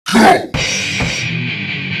Go!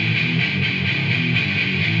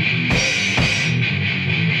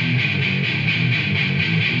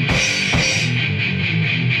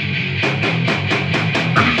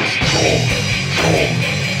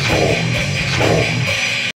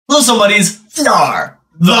 Hello, somebodies. We are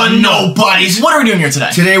the Nobodies. What are we doing here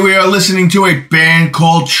today? Today we are listening to a band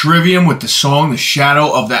called Trivium with the song The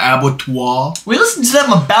Shadow of the Abattoir. We listened to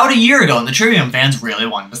them about a year ago, and the Trivium fans really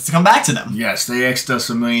wanted us to come back to them. Yes, they asked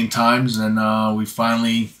us a million times, and we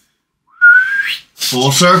finally...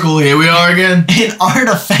 full circle, here we are again. In our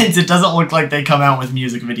defense, it doesn't look like they come out with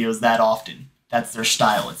music videos that often. That's their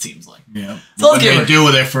style, it seems like. Yeah. So let's get they do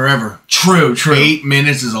with it forever. True. 8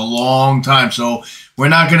 minutes is a long time, so we're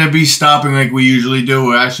not going to be stopping like we usually do.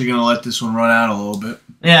 We're actually going to let this one run out a little bit.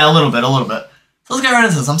 Yeah, a little bit. So let's get right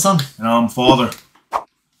into this. I'm Son. And I'm Father.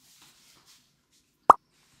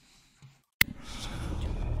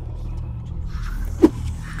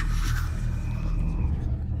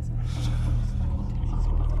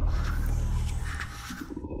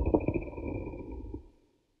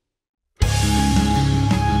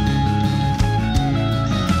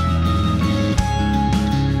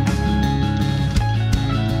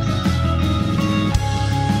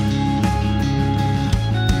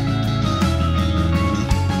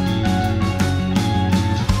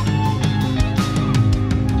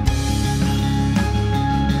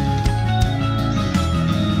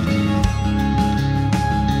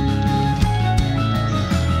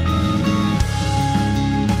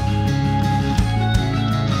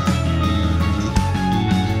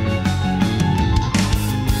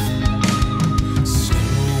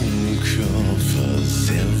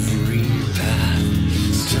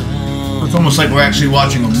 It's almost like we're actually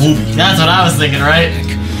watching a movie. That's what I was thinking, right?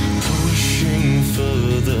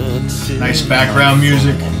 Nice background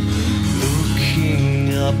music.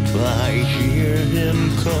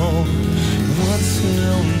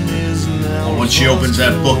 Oh, once she opens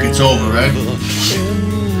that book, it's over, right?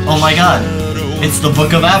 Oh my god. It's the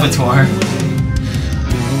Book of Abattoir.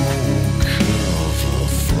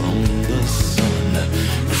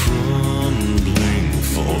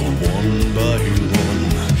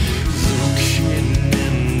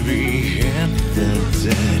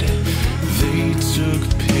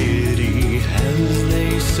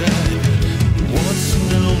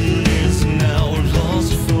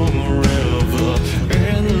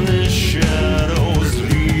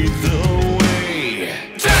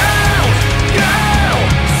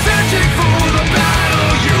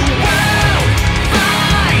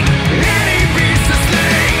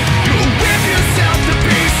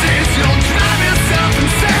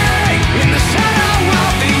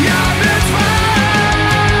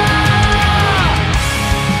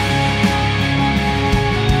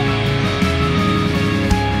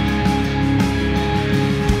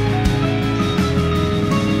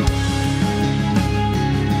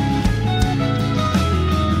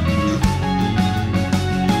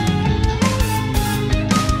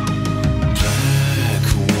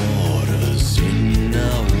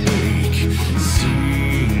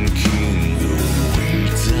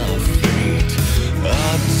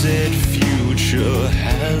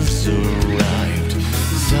 Has arrived.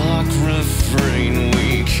 Dark refrain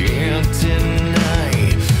we can't deny.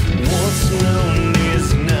 What's known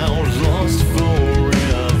is now lost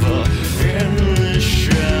forever, and the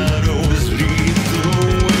shadows lead the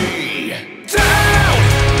way. Down,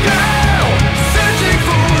 go, searching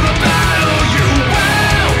for the battle you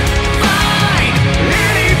won't find.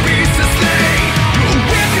 Any beast to slay, you'll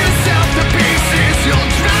whip yourself to pieces. You'll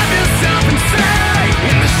drive yourself insane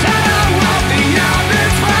in the shadow of the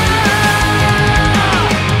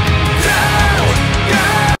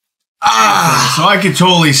So I could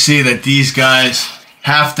totally see that these guys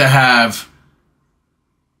have to have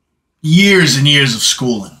years and years of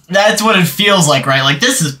schooling. That's what it feels like, right? Like,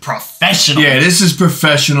 this is professional. Yeah, this is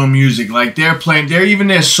professional music. Like, even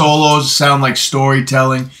their solos sound like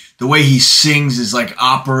storytelling. The way he sings is like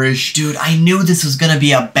opera-ish. Dude, I knew this was gonna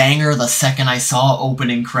be a banger the second I saw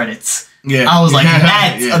opening credits. Yeah. I was like,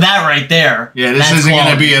 that right there. Yeah, this isn't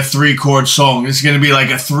going to be a 3-chord song. This is going to be like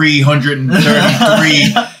a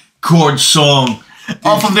 333 chord song.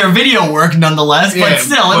 Off of their video work, nonetheless, but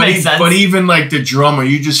still, it makes sense. But even like the drummer,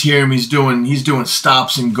 you just hear him, he's doing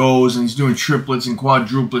stops and goes, and he's doing triplets and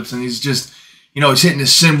quadruplets, and he's just, he's hitting the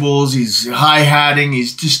cymbals, he's hi-hatting,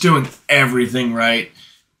 he's just doing everything right.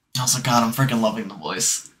 Also, God, I'm freaking loving the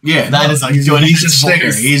voice. Yeah, that is like he's a singer.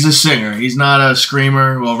 Voice. He's a singer. He's not a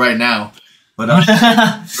screamer. Well, right now, but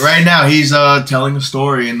right now he's telling a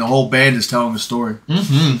story, and the whole band is telling a story.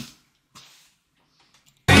 Mm-hmm.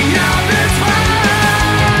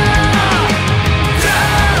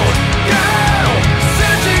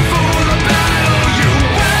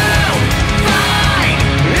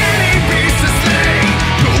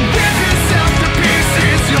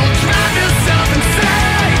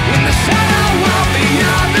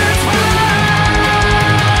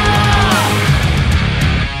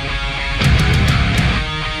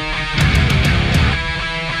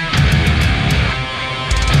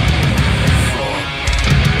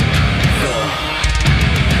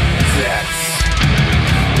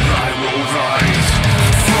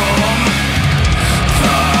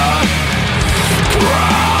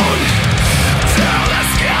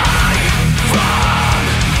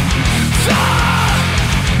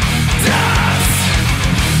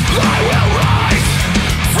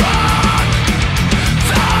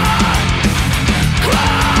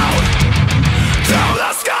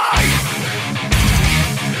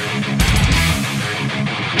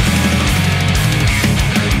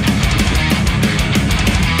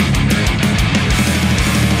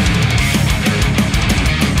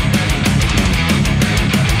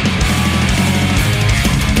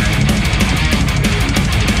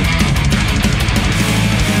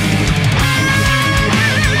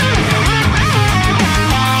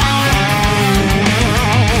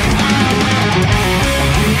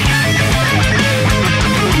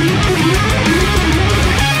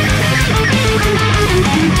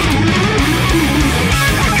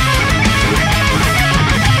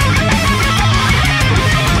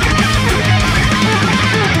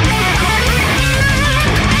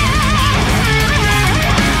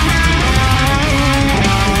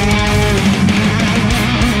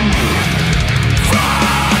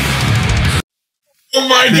 Oh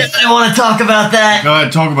my god, I want to talk about that. Go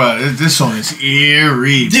ahead, talk about it. This song is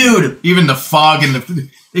eerie. Dude. Even the fog and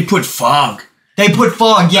they put fog. They put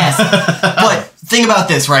fog, yes. But think about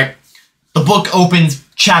this, right? The book opens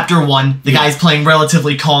chapter 1. The guy's playing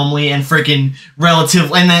relatively calmly and freaking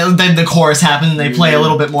and then the chorus happens and they play a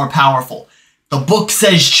little bit more powerful. The book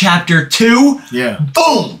says chapter 2. Yeah.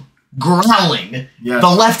 Boom! Growling. Yes. The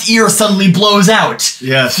left ear suddenly blows out.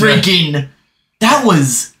 Yes. Freaking. That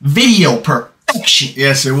was video perfection.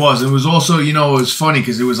 Yes, it was. It was also, it was funny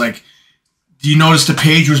because it was like, do you notice the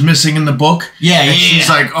page was missing in the book? Yeah, and she's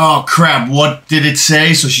like, oh crap, what did it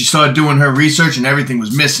say? So she started doing her research and everything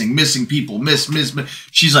was missing people, miss.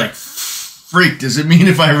 She's like, freak, does it mean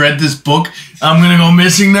if I read this book, I'm going to go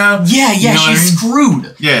missing now? Yeah, she's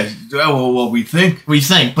screwed. Yeah, well, we think.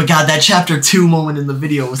 But God, that chapter 2 moment in the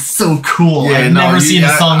video was so cool. Yeah, I've never seen a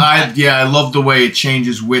song. I love the way it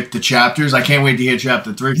changes with the chapters. I can't wait to hear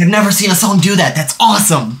chapter 3. I've never seen a song do that. That's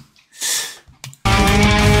awesome.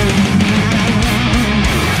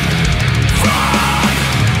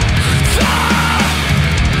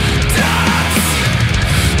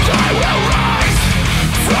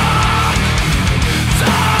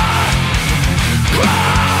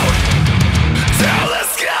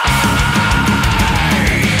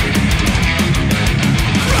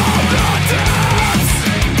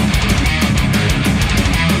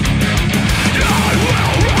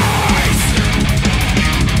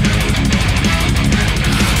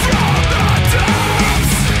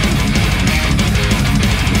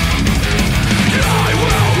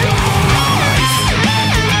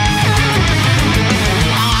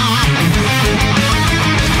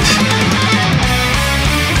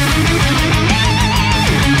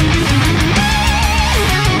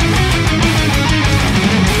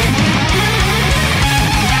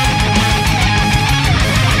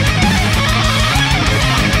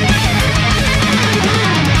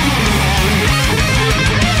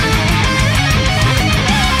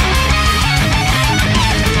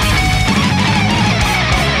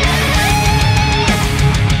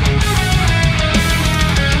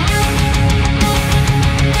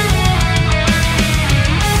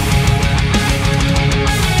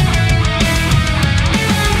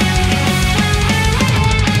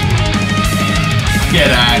 Get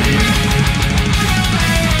out of here.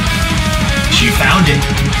 She found it.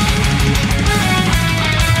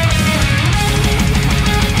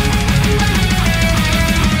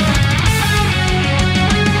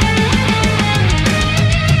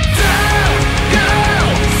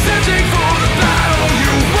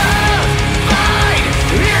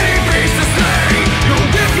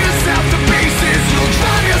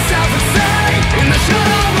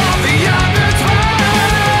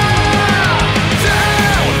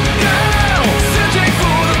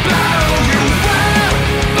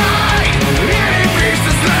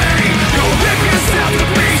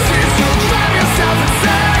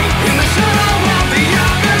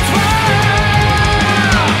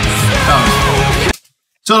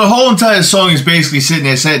 So the whole entire song is basically sitting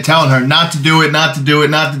there telling her not to do it, not to do it,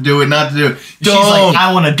 not to do it, not to do it. She's like,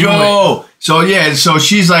 I want to do it. So yeah, so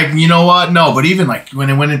she's like, you know what? No, but even like when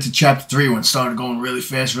it went into chapter 3, when it started going really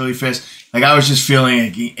fast, like I was just feeling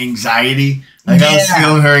like anxiety. Like I was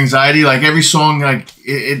feeling her anxiety. Like every song, like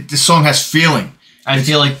this song has feeling. I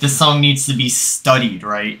feel like this song needs to be studied,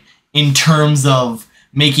 right? In terms of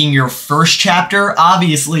making your first chapter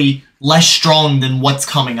obviously less strong than what's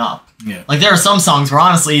coming up. Yeah. Like there are some songs where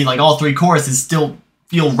honestly, like all 3 choruses still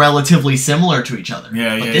feel relatively similar to each other.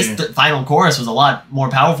 But this final chorus was a lot more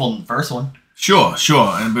powerful than the first one. Sure.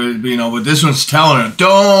 And but this one's telling her,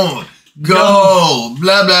 don't go,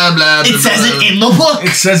 blah blah blah. It says it in the book.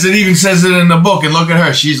 It even says it in the book. And look at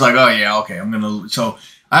her. She's like, oh yeah, okay, I'm gonna. So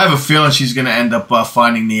I have a feeling she's gonna end up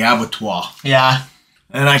finding the Abattoir. Yeah.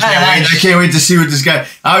 And I can't wait to see what this guy.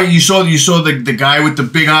 You saw the guy with the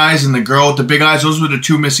big eyes and the girl with the big eyes. Those were the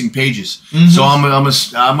 2 missing pages. Mm-hmm. So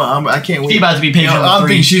I can't wait. She's about to be page number 3. I'm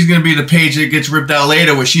thinking she's gonna be the page that gets ripped out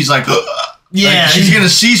later, where she's like, yeah, like she's gonna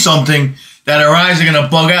see something that her eyes are gonna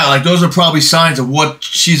bug out. Like those are probably signs of what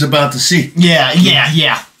she's about to see. Yeah.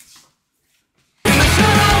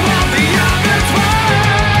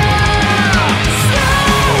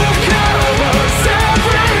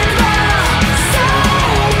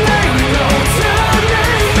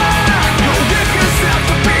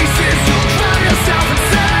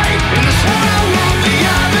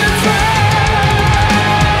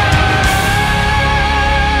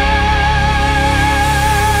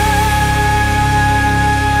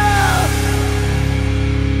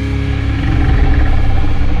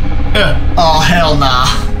 Oh, hell nah.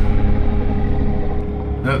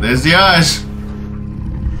 Oh, there's the eyes.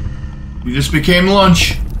 You just became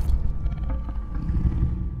lunch.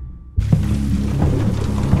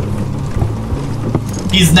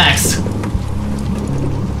 He's next.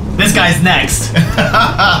 This guy's next.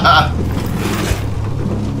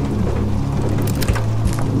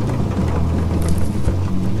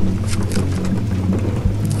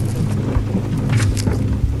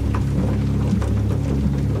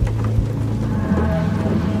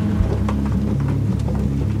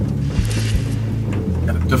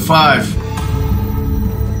 To 5.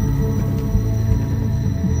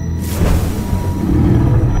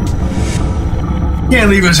 Can't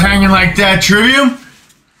leave us hanging like that, Trivium.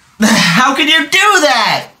 How could you do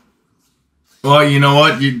that? Well, you know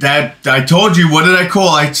what? I told you. What did I call?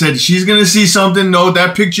 I said she's gonna see something. No,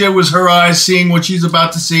 that picture was her eyes seeing what she's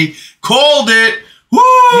about to see. Called it. Woo!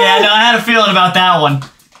 Yeah, no, I had a feeling about that one.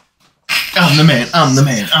 I'm the man. I'm the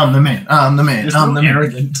man. I'm the man. I'm the man. You're I'm so the man.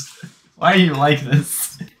 arrogant. Why are you like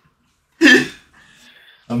this?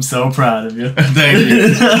 I'm so proud of you. Thank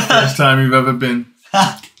you. First time you've ever been.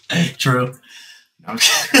 True. I'm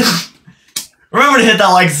kidding. Remember to hit that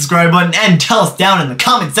like and subscribe button and tell us down in the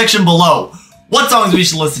comment section below what songs we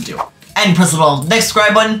should listen to. And press the bell on the next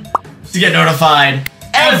subscribe button to get notified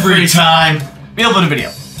every time we upload a video.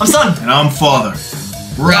 I'm Son. And I'm Father.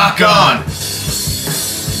 Rock on!